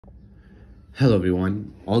Hello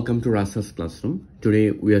everyone, welcome to Rashel's classroom.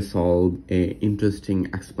 Today we are solve a interesting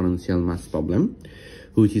exponential math problem,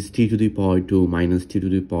 which is t to the power 2 minus t to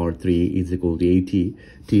the power 3 is equal to 80.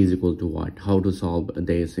 T is equal to what? How to solve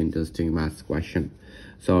this interesting math question?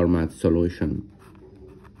 So our math solution.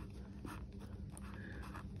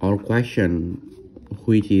 Our question,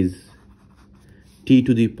 which is t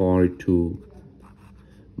to the power 2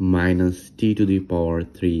 minus t to the power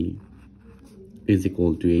 3 is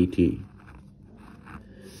equal to 80.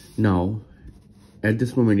 Now, at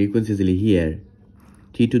this moment, you can easily hear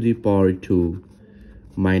t to the power 2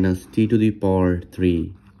 minus t to the power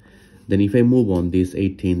 3. Then if I move on this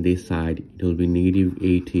 18 this side, it will be negative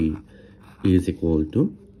 80 is equal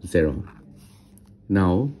to 0.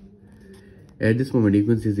 Now, at this moment, you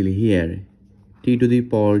can easily hear t to the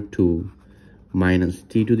power 2 minus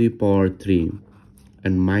t to the power 3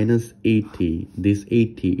 and minus 80. This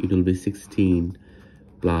 80, it will be 16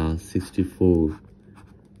 plus 64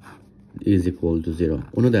 is equal to 0.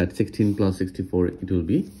 You know that 16 plus 64, it will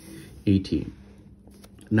be 80.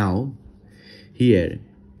 Now, here,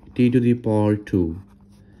 t to the power 2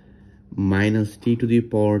 minus t to the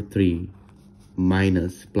power 3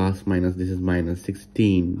 minus plus minus, this is minus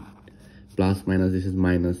 16 plus minus, this is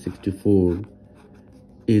minus 64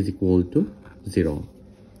 is equal to 0.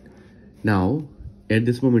 Now, at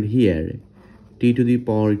this moment here, t to the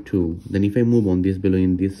power 2, then if I move on this below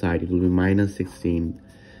in this side, it will be minus 16.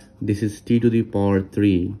 This is t to the power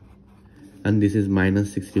 3 and this is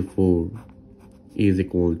minus 64 is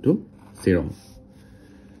equal to 0.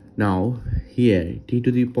 Now here t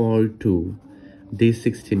to the power 2, this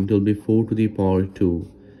 16 will be 4 to the power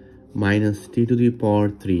 2 minus t to the power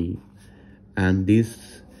 3 and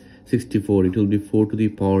this 64, it will be 4 to the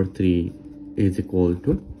power 3 is equal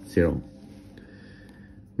to 0.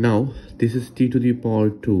 Now this is t to the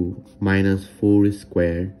power 2 minus 4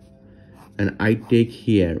 square. And I take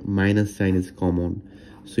here minus sign is common,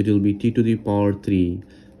 so it will be t to the power 3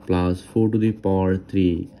 plus 4 to the power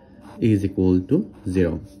 3 is equal to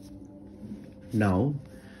 0. Now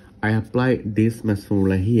I apply this math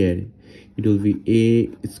formula here. It will be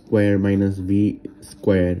a square minus b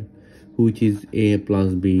square, which is a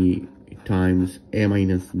plus b times a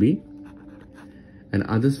minus b. And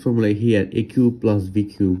others formula here, a cube plus b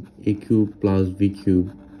cube, a cube plus b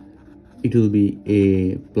cube, it will be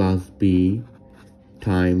a plus b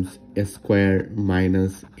times a square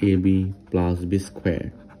minus ab plus b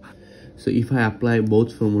square. So if I apply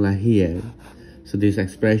both formula here, so this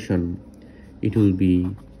expression, it will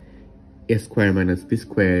be a square minus b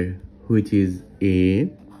square, which is a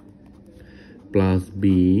plus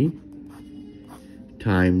b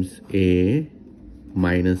times a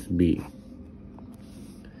minus b.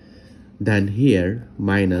 Then here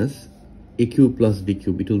minus a cube plus b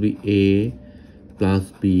cube, it will be a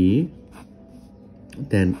plus b,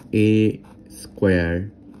 then a square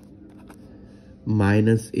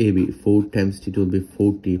minus ab, 4 times t, it will be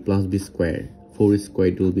 40 plus b square, 4 square,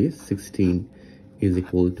 it will be 16 is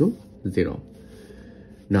equal to 0.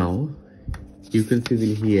 Now you can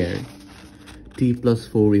see here t plus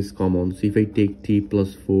 4 is common, so if I take t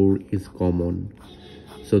plus 4 is common,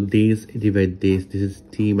 so this divide this is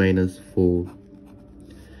t minus 4.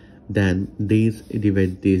 Then this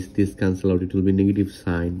divide this cancel out, it will be negative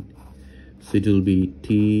sign, so it will be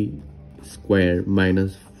t square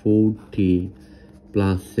minus 4t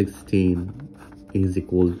plus 16 is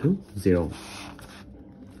equal to 0.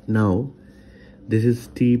 Now this is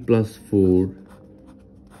t plus 4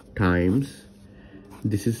 times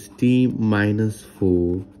this is t minus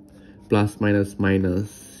 4 plus minus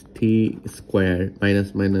minus t square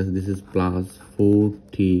minus minus, this is plus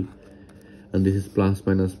 4t and this is plus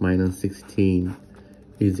minus minus 16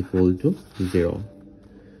 is equal to 0.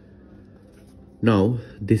 Now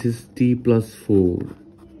this is t plus 4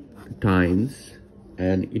 times,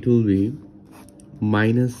 and it will be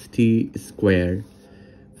minus t square,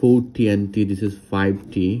 4t and t, this is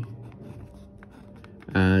 5t,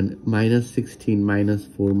 and minus 16 minus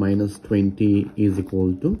 4 minus 20 is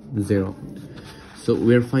equal to 0. So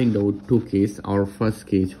we are find out two cases. Our first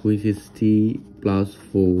case, which is t plus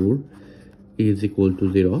 4 is equal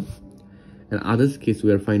to 0, and others case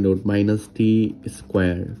we are find out minus t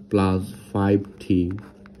square plus 5t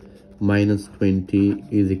minus 20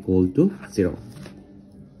 is equal to 0.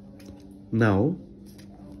 Now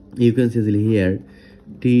you can see here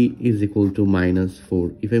t is equal to minus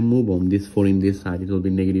 4. If I move on this 4 in this side, it will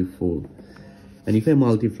be negative 4, and if I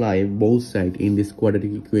multiply both sides in this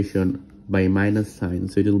quadratic equation by minus sign,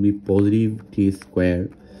 so it will be positive t square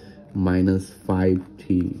minus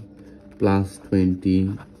 5t plus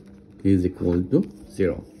 20 is equal to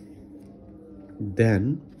 0.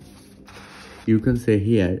 Then you can say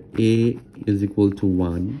here a is equal to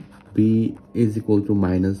 1, b is equal to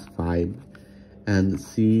 -5, and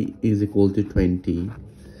c is equal to 20.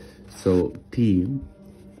 So t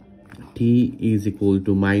is equal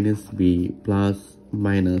to minus b plus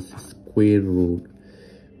minus square root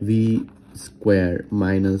v square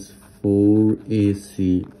minus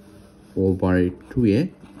 4ac over 2a.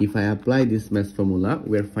 If I apply this math formula,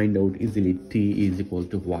 we will find out easily t is equal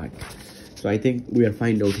to what. So I think we will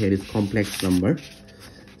find out here is complex number.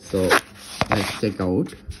 So let's check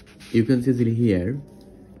out. You can see easily here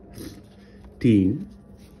t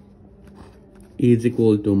is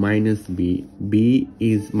equal to minus b. B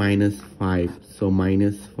is -5, so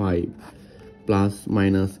 -5 plus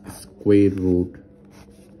minus square root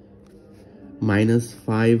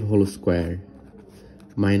 -5 whole square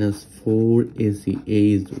minus 4ac.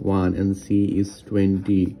 A is 1 and c is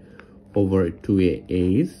 20 over 2a.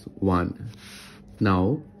 A is 1.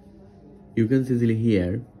 Now you can see easily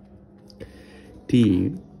here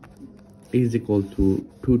t is equal to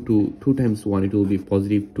 2 times 1, it will be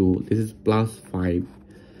positive 2. This is plus 5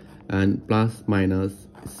 and plus minus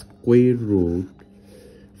square root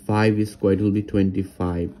 5 is square, it will be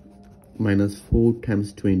 25, minus 4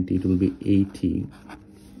 times 20, it will be 80.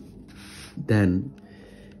 Then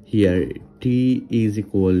here t is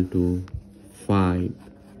equal to 5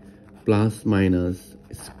 plus minus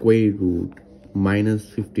square root minus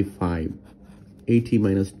 55. 80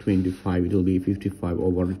 minus 25, it will be 55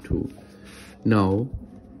 over 2. Now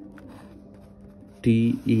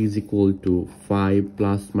t is equal to 5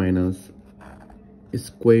 plus minus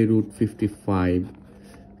square root 55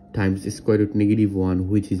 times square root -1,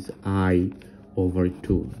 which is I over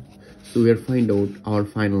 2. So we will find out our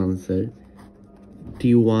final answer.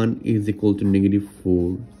 T1 is equal to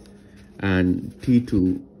 -4 and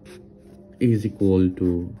T2 is equal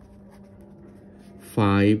to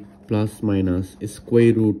 5 plus minus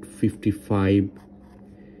square root 55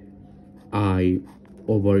 I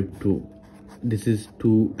over 2. This is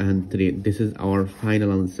 2 and 3. This is our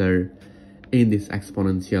final answer in this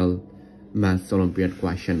exponential maths Olympiad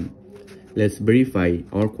question. Let's verify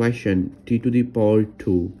our question. T to the power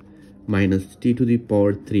 2 minus t to the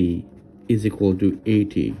power 3 is equal to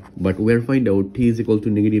 80. But we'll find out t is equal to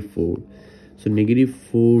 -4. So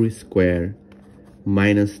 -4 square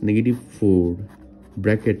minus -4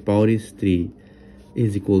 bracket power is 3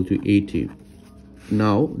 is equal to 80.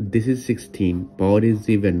 Now this is 16. Power is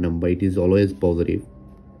even number, it is always positive.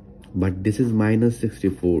 But this is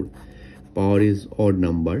 -64. Power is odd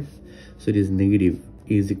number, so it is negative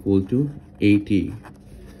is equal to 80.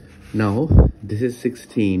 Now this is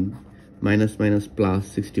 16 minus plus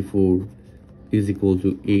 64 is equal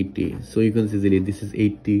to 80. So you can see easily this is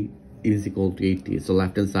 80 is equal to 80. So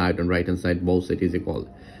left hand side and right hand side both side is equal.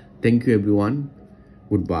 Thank you everyone.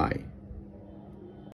 Goodbye.